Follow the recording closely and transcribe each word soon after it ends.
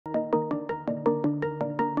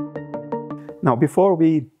Now, before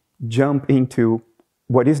we jump into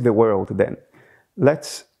what is the world then,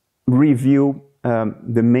 let's review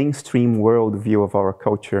the mainstream worldview of our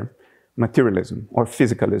culture, materialism or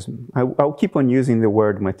physicalism. I'll keep on using the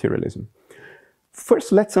word materialism.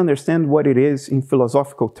 First, let's understand what it is in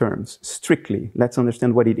philosophical terms, strictly. Let's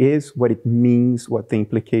understand what it is, what it means, what the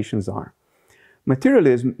implications are.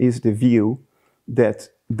 Materialism is the view that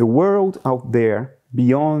the world out there,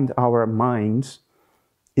 beyond our minds,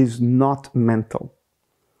 is not mental.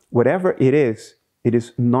 Whatever it is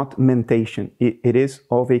not mentation. It is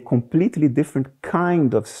of a completely different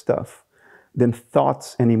kind of stuff than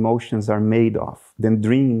thoughts and emotions are made of, than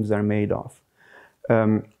dreams are made of.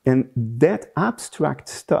 And that abstract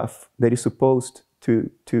stuff that is supposed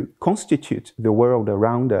to constitute the world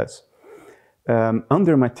around us,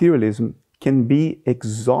 under materialism, can be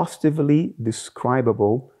exhaustively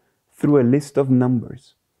describable through a list of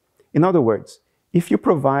numbers. In other words, if you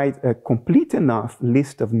provide a complete enough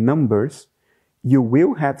list of numbers, you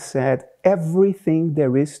will have said everything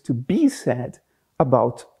there is to be said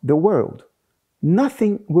about the world.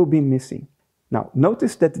 Nothing will be missing. Now,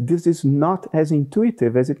 notice that this is not as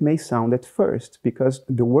intuitive as it may sound at first, because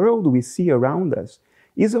the world we see around us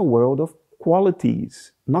is a world of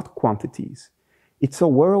qualities, not quantities. It's a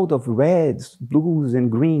world of reds, blues,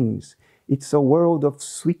 and greens. It's a world of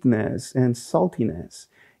sweetness and saltiness.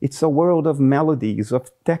 It's a world of melodies,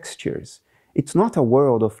 of textures. It's not a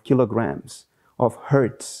world of kilograms, of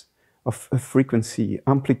hertz, of frequency,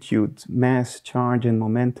 amplitude, mass, charge, and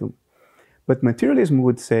momentum. But materialism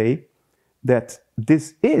would say that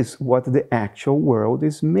this is what the actual world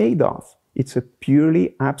is made of. It's a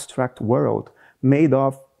purely abstract world made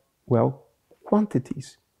of, well,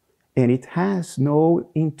 quantities. And it has no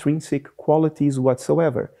intrinsic qualities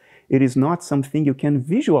whatsoever. It is not something you can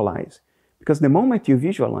visualize, because the moment you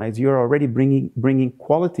visualize, you're already bringing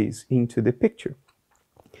qualities into the picture.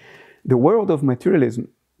 The world of materialism,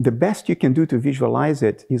 the best you can do to visualize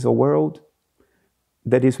it is a world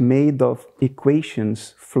that is made of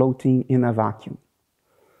equations floating in a vacuum.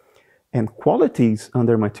 And qualities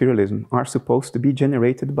under materialism are supposed to be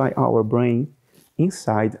generated by our brain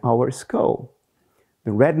inside our skull.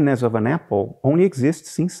 The redness of an apple only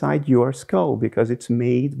exists inside your skull because it's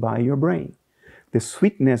made by your brain. The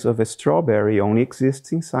sweetness of a strawberry only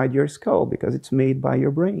exists inside your skull because it's made by your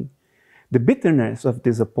brain. The bitterness of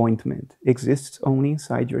disappointment exists only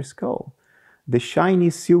inside your skull. The shiny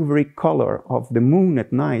silvery color of the moon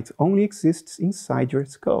at night only exists inside your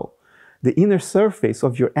skull. The inner surface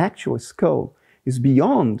of your actual skull is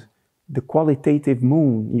beyond the qualitative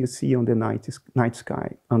moon you see on the night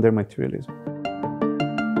sky under materialism.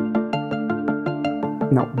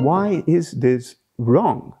 Now, why is this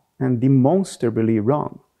wrong and demonstrably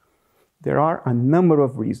wrong? There are a number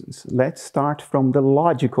of reasons. Let's start from the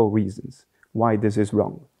logical reasons why this is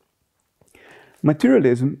wrong.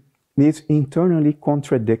 Materialism is internally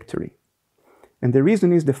contradictory. And the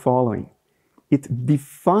reason is the following. It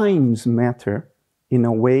defines matter in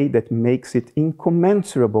a way that makes it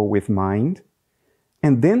incommensurable with mind,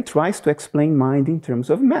 and then tries to explain mind in terms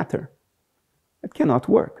of matter. It cannot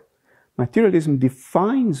work. Materialism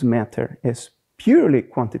defines matter as purely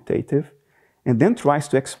quantitative, and then tries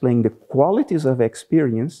to explain the qualities of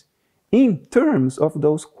experience in terms of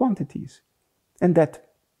those quantities. And that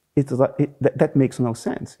makes no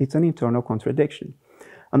sense. It's an internal contradiction.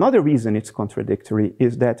 Another reason it's contradictory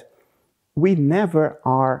is that we never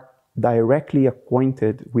are directly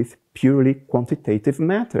acquainted with purely quantitative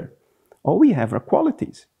matter. All we have are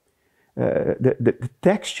qualities. The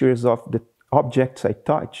textures of the objects I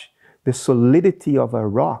touch, the solidity of a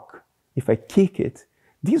rock, if I kick it,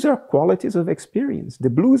 these are qualities of experience. The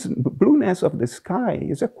blueness of the sky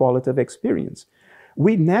is a quality of experience.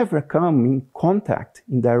 We never come in contact,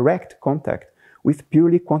 in direct contact, with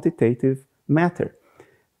purely quantitative matter.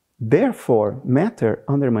 Therefore, matter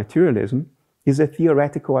under materialism is a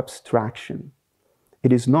theoretical abstraction.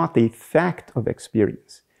 It is not a fact of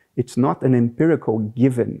experience. It's not an empirical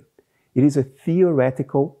given. It is a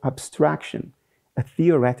theoretical abstraction, a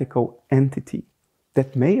theoretical entity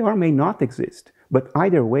that may or may not exist. But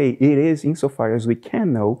either way, it is, insofar as we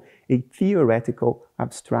can know, a theoretical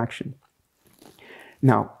abstraction.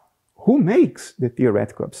 Now, who makes the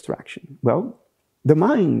theoretical abstraction? Well, the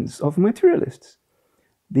minds of materialists.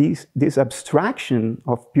 This abstraction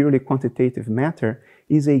of purely quantitative matter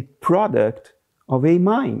is a product of a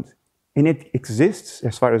mind. And it exists,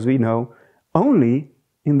 as far as we know, only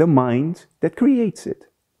in the mind that creates it.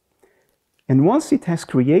 And once it has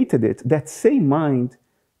created it, that same mind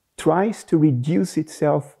tries to reduce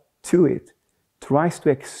itself to it, tries to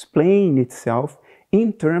explain itself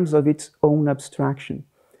in terms of its own abstraction.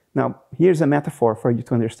 Now, here's a metaphor for you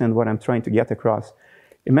to understand what I'm trying to get across.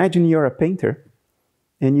 Imagine you're a painter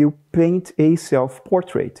and you paint a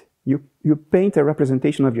self-portrait. You paint a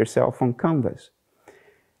representation of yourself on canvas.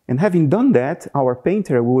 And having done that, our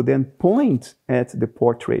painter will then point at the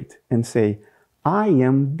portrait and say, I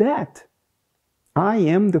am that. I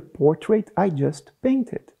am the portrait I just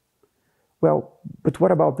painted. Well, but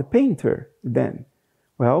what about the painter then?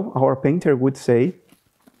 Well, our painter would say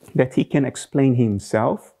that he can explain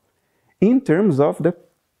himself in terms of the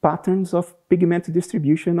patterns of pigment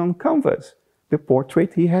distribution on canvas, the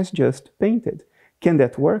portrait he has just painted. Can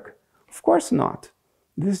that work? Of course not.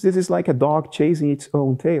 This is like a dog chasing its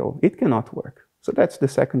own tail. It cannot work. So that's the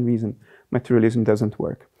second reason materialism doesn't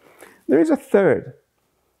work. There is a third,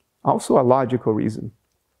 also a logical reason.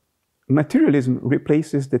 Materialism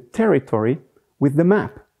replaces the territory with the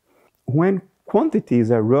map. When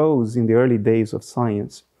quantities arose in the early days of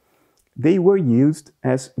science, they were used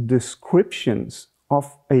as descriptions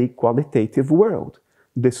of a qualitative world,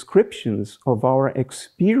 descriptions of our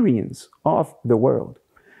experience of the world.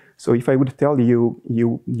 So if I would tell you,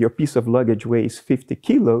 your piece of luggage weighs 50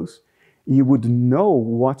 kilos, you would know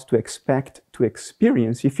what to expect to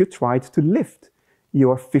experience if you tried to lift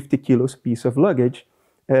your 50 kilos piece of luggage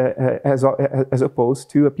as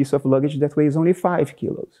opposed to a piece of luggage that weighs only 5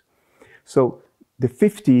 kilos. So the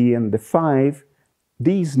 50 and the 5,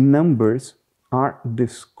 these numbers are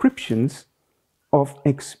descriptions of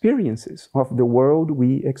experiences, of the world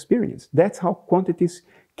we experience. That's how quantities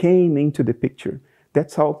came into the picture.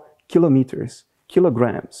 That's how kilometers,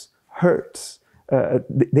 kilograms, hertz,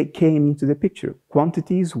 they came into the picture.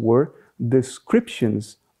 Quantities were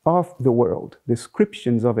descriptions of the world,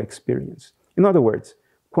 descriptions of experience. In other words,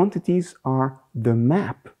 quantities are the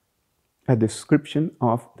map, a description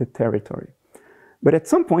of the territory. But at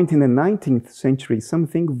some point in the 19th century,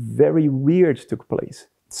 something very weird took place.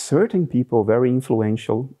 Certain people, very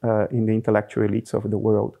influential in the intellectual elites of the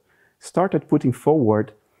world, started putting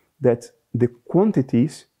forward that the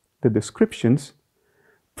quantities, the descriptions,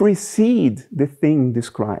 precede the thing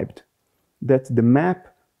described, that the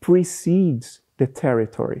map precedes the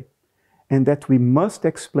territory, and that we must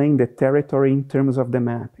explain the territory in terms of the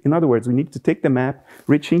map. In other words, we need to take the map,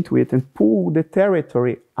 reach into it, and pull the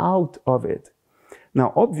territory out of it.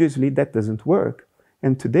 Now, obviously, that doesn't work,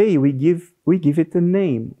 and today we give it a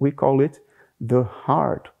name. We call it the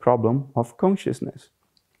hard problem of consciousness.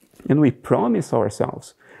 And we promise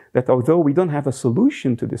ourselves that although we don't have a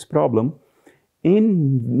solution to this problem,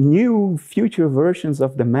 in new future versions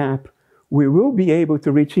of the map, we will be able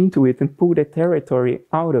to reach into it and pull the territory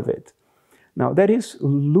out of it. Now, that is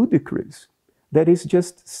ludicrous. That is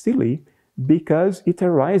just silly because it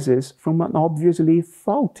arises from an obviously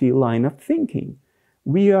faulty line of thinking.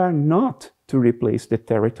 We are not to replace the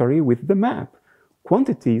territory with the map.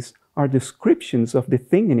 Quantities are descriptions of the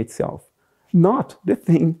thing in itself, not the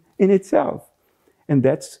thing in itself. And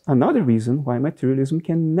that's another reason why materialism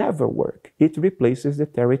can never work. It replaces the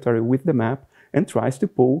territory with the map and tries to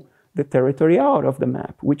pull the territory out of the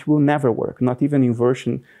map, which will never work, not even in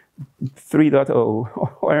version 3.0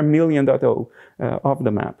 or 1,000,000.0 of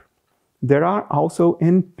the map. There are also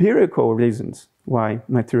empirical reasons why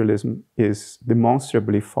materialism is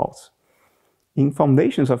demonstrably false. In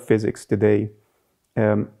foundations of physics today,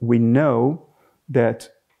 we know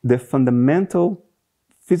that the fundamental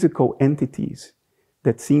physical entities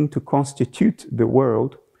that seem to constitute the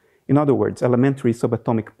world, in other words, elementary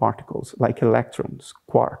subatomic particles like electrons,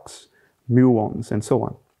 quarks, muons, and so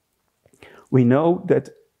on. We know that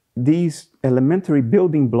these elementary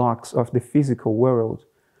building blocks of the physical world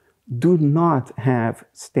do not have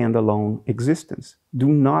standalone existence, do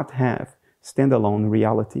not have standalone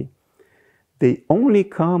reality. They only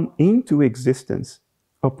come into existence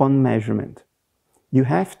upon measurement. You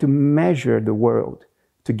have to measure the world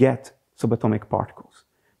to get subatomic particles.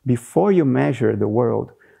 Before you measure the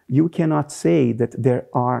world, you cannot say that there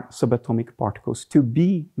are subatomic particles to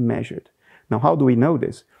be measured. Now, how do we know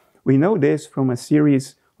this? We know this from a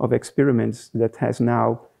series of experiments that has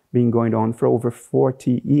now been going on for over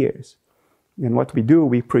 40 years. And what we do,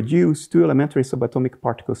 we produce two elementary subatomic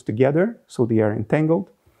particles together, so they are entangled,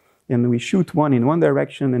 and we shoot one in one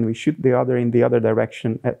direction and we shoot the other in the other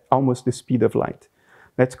direction at almost the speed of light.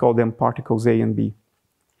 Let's call them particles A and B.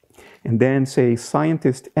 And then, say,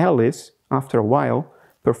 scientist Alice, after a while,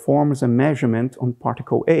 performs a measurement on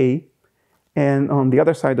particle A, and on the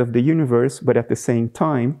other side of the universe, but at the same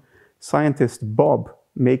time, scientist Bob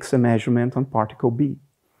makes a measurement on particle B.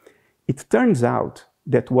 It turns out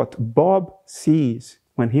that what Bob sees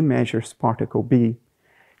when he measures particle B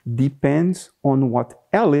depends on what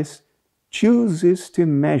Alice chooses to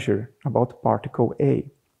measure about particle A.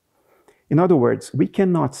 In other words, we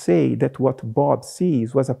cannot say that what Bob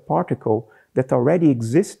sees was a particle that already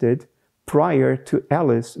existed prior to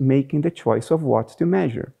Alice making the choice of what to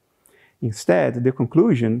measure. Instead, the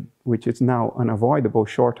conclusion, which is now unavoidable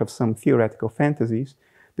short of some theoretical fantasies,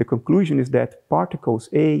 the conclusion is that particles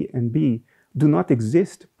A and B do not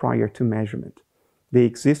exist prior to measurement. They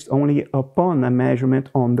exist only upon a measurement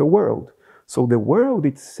on the world. So the world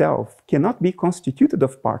itself cannot be constituted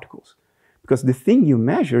of particles, because the thing you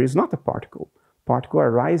measure is not a particle. Particle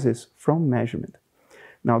arises from measurement.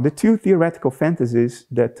 Now, the two theoretical fantasies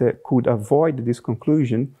that could avoid this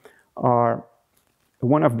conclusion are,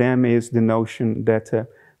 one of them is the notion that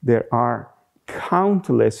there are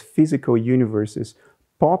countless physical universes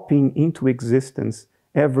popping into existence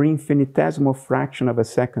every infinitesimal fraction of a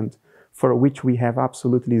second, for which we have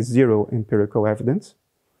absolutely zero empirical evidence.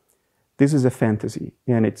 This is a fantasy,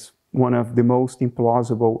 and it's one of the most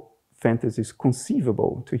implausible fantasies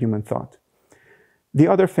conceivable to human thought. The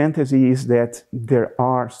other fantasy is that there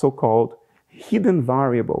are so-called hidden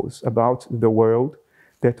variables about the world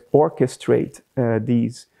that orchestrate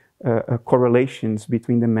these correlations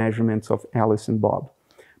between the measurements of Alice and Bob.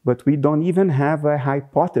 But we don't even have a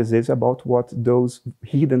hypothesis about what those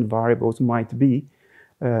hidden variables might be,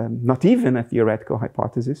 not even a theoretical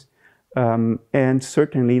hypothesis, and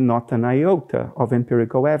certainly not an iota of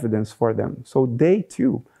empirical evidence for them. So they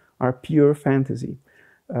too are pure fantasy.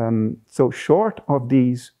 So short of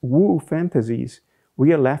these woo fantasies,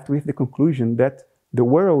 we are left with the conclusion that the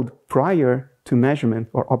world prior to measurement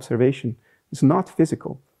or observation is not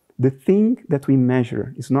physical. The thing that we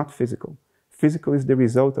measure is not physical. Physical is the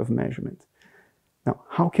result of measurement. Now,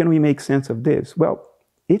 how can we make sense of this? Well,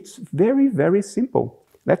 it's very, very simple.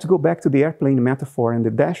 Let's go back to the airplane metaphor and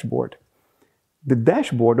the dashboard. The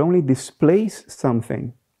dashboard only displays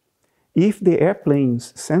something if the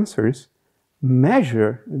airplane's sensors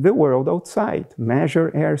measure the world outside,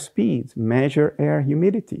 measure air speed, measure air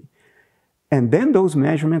humidity. And then those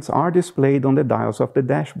measurements are displayed on the dials of the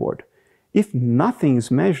dashboard. If nothing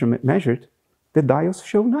is measured, the dials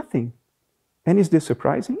show nothing. And is this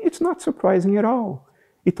surprising? It's not surprising at all.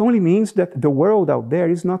 It only means that the world out there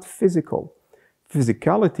is not physical.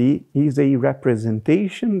 Physicality is a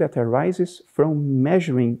representation that arises from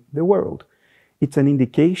measuring the world. It's an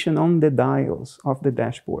indication on the dials of the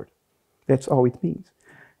dashboard. That's all it means.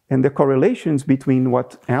 And the correlations between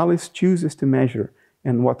what Alice chooses to measure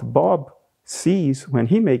and what Bob sees when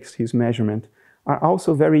he makes his measurement are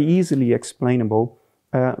also very easily explainable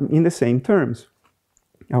in the same terms.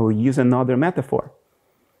 I will use another metaphor.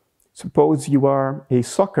 Suppose you are a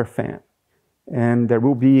soccer fan and there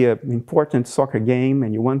will be an important soccer game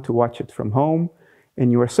and you want to watch it from home,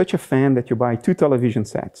 and you are such a fan that you buy 2 television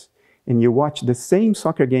sets and you watch the same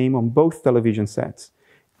soccer game on both television sets,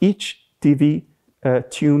 each TV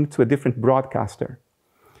tuned to a different broadcaster.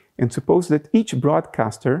 And suppose that each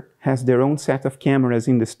broadcaster has their own set of cameras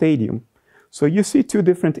in the stadium. So you see 2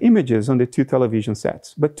 different images on the 2 television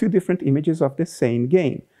sets, but 2 different images of the same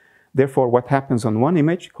game. Therefore, what happens on one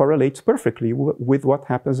image correlates perfectly with what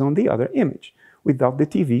happens on the other image, without the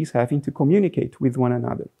TVs having to communicate with one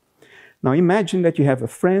another. Now imagine that you have a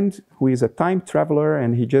friend who is a time traveler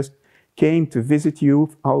and he just came to visit you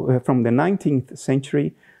from the 19th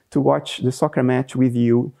century to watch the soccer match with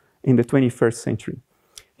you in the 21st century.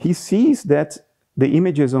 He sees that the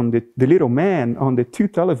images on the little man on the 2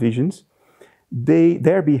 televisions,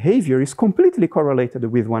 their behavior is completely correlated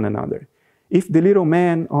with one another. If the little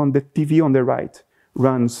man on the TV on the right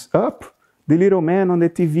runs up, the little man on the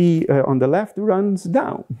TV on the left runs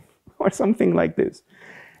down, or something like this.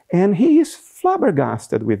 And he is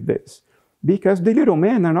flabbergasted with this, because the little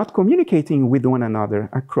men are not communicating with one another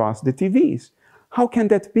across the TVs. How can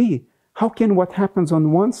that be? How can what happens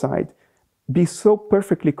on one side be so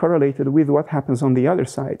perfectly correlated with what happens on the other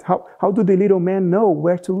side? How do the little men know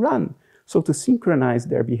where to run, so to synchronize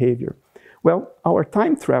their behavior? Well, our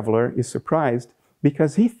time traveler is surprised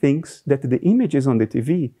because he thinks that the images on the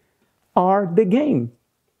TV are the game,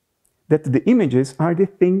 that the images are the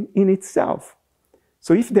thing in itself.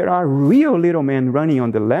 So if there are real little men running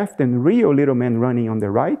on the left and real little men running on the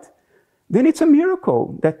right, then it's a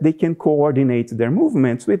miracle that they can coordinate their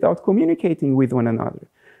movements without communicating with one another.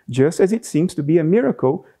 Just as it seems to be a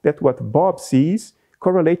miracle that what Bob sees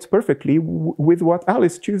correlates perfectly with what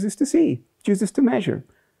Alice chooses to see, chooses to measure.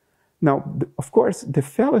 Now, of course, the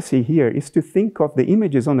fallacy here is to think of the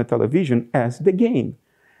images on the television as the game.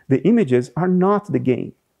 The images are not the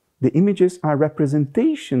game. The images are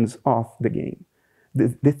representations of the game.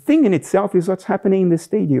 The thing in itself is what's happening in the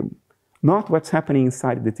stadium, not what's happening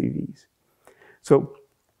inside the TVs. So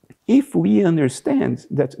if we understand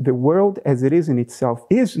that the world as it is in itself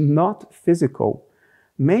is not physical,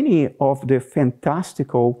 many of the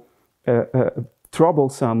fantastical,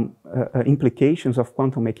 troublesome implications of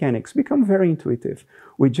quantum mechanics become very intuitive.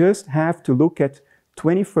 We just have to look at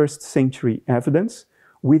 21st century evidence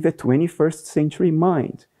with a 21st century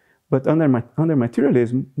mind. But under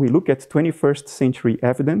materialism, we look at 21st century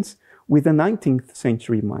evidence with a 19th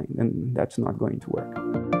century mind, and that's not going to work.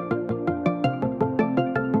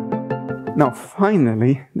 Now,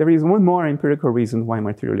 finally, there is one more empirical reason why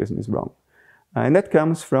materialism is wrong. And that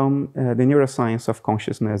comes from the neuroscience of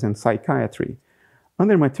consciousness and psychiatry.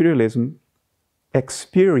 Under materialism,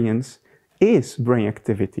 experience is brain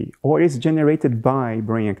activity, or is generated by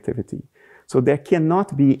brain activity. So there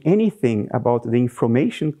cannot be anything about the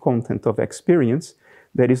information content of experience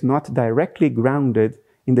that is not directly grounded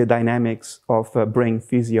in the dynamics of brain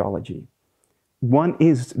physiology. One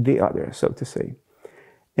is the other, so to say.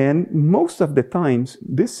 And most of the times,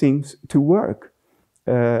 this seems to work.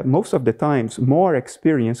 Most of the times, more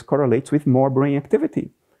experience correlates with more brain activity.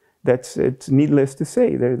 It's needless to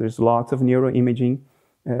say. There's lots of neuroimaging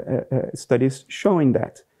studies showing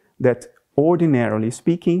that ordinarily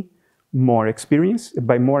speaking, more experience,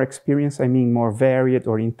 by more experience I mean more varied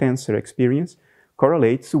or intenser experience,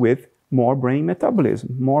 correlates with more brain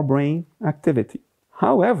metabolism, more brain activity.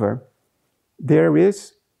 However, there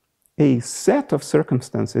is a set of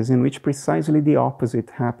circumstances in which precisely the opposite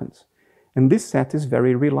happens. And this set is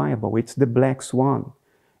very reliable. It's the black swan.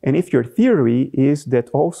 And if your theory is that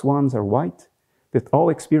all swans are white, that all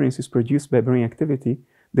experience is produced by brain activity,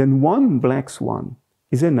 then one black swan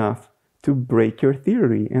is enough to break your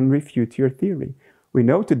theory and refute your theory. We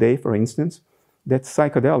know today, for instance, that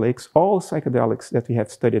psychedelics, all psychedelics that we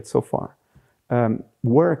have studied so far,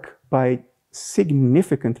 work by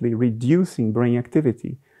significantly reducing brain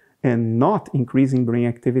activity and not increasing brain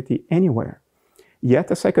activity anywhere.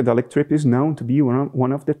 Yet a psychedelic trip is known to be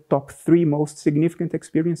one of the top 3 most significant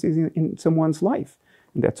experiences in someone's life.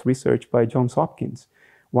 And that's research by Johns Hopkins.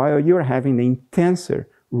 While you're having the intensest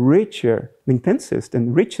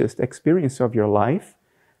and richest experience of your life,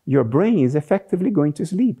 your brain is effectively going to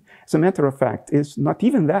sleep. As a matter of fact, it's not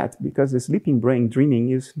even that, because the sleeping brain,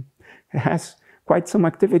 dreaming, has quite some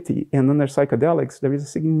activity. And under psychedelics, there is a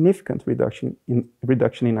significant reduction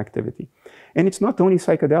in activity. And it's not only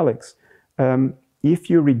psychedelics. If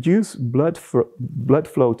you reduce blood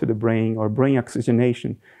flow to the brain or brain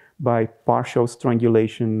oxygenation by partial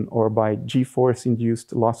strangulation or by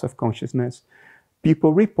G-force-induced loss of consciousness,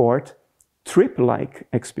 people report trip-like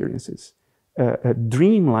experiences,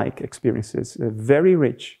 dream-like experiences, very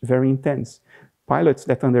rich, very intense. Pilots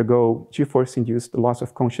that undergo G-force-induced loss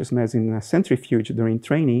of consciousness in a centrifuge during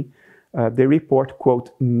training, they report,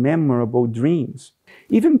 quote, memorable dreams.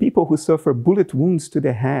 Even people who suffer bullet wounds to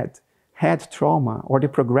the head trauma, or the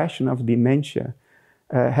progression of dementia,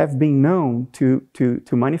 have been known to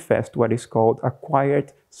manifest what is called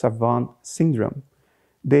acquired savant syndrome.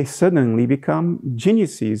 They suddenly become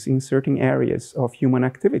geniuses in certain areas of human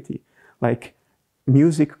activity, like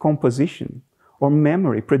music composition, or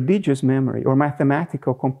memory, prodigious memory, or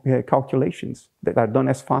mathematical calculations that are done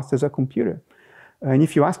as fast as a computer. And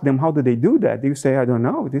if you ask them how do they do that, they say, I don't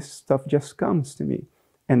know, this stuff just comes to me.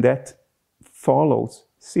 And that follows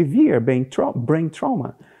severe brain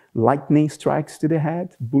trauma, lightning strikes to the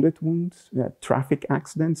head, bullet wounds, traffic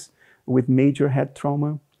accidents with major head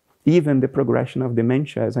trauma, even the progression of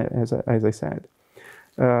dementia, as I said.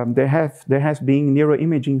 There has been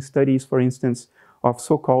neuroimaging studies, for instance, of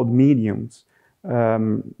so-called mediums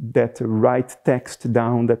that write text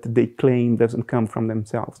down that they claim doesn't come from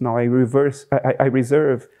themselves. Now, I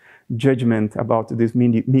reserve judgment about this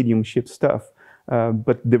mediumship stuff.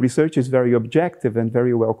 But the research is very objective and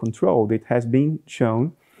very well controlled. It has been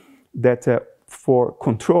shown that for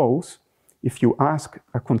controls, if you ask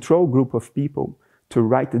a control group of people to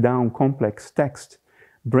write down complex text,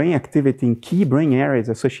 brain activity in key brain areas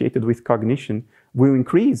associated with cognition will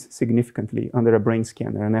increase significantly under a brain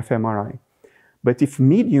scanner, an fMRI. But if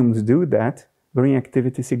mediums do that, brain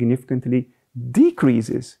activity significantly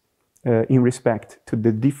decreases in respect to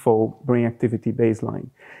the default brain activity baseline.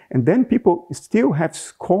 And then people still have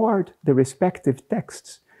scored the respective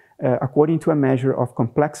texts according to a measure of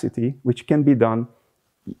complexity, which can be done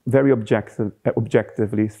very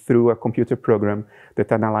objectively through a computer program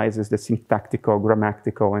that analyzes the syntactical,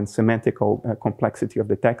 grammatical, and semantical complexity of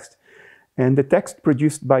the text. And the text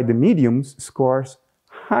produced by the mediums scores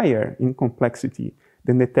higher in complexity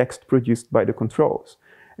than the text produced by the controls.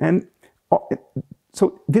 And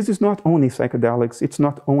so this is not only psychedelics, it's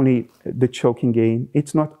not only the choking game,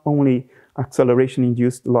 it's not only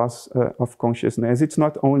acceleration-induced loss of consciousness. It's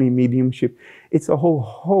not only mediumship, it's a whole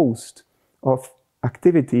host of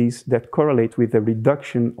activities that correlate with a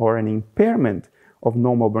reduction or an impairment of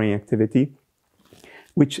normal brain activity,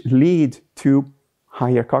 which lead to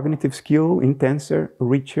higher cognitive skill, intenser,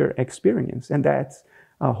 richer experience. And that's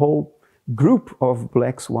a whole group of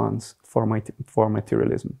black swans for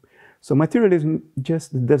materialism. So materialism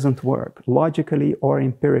just doesn't work, logically or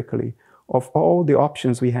empirically. Of all the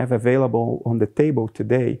options we have available on the table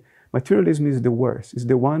today, materialism is the worst. It's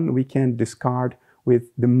the one we can discard with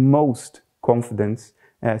the most confidence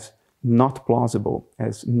as not plausible,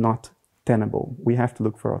 as not tenable. We have to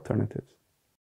look for alternatives.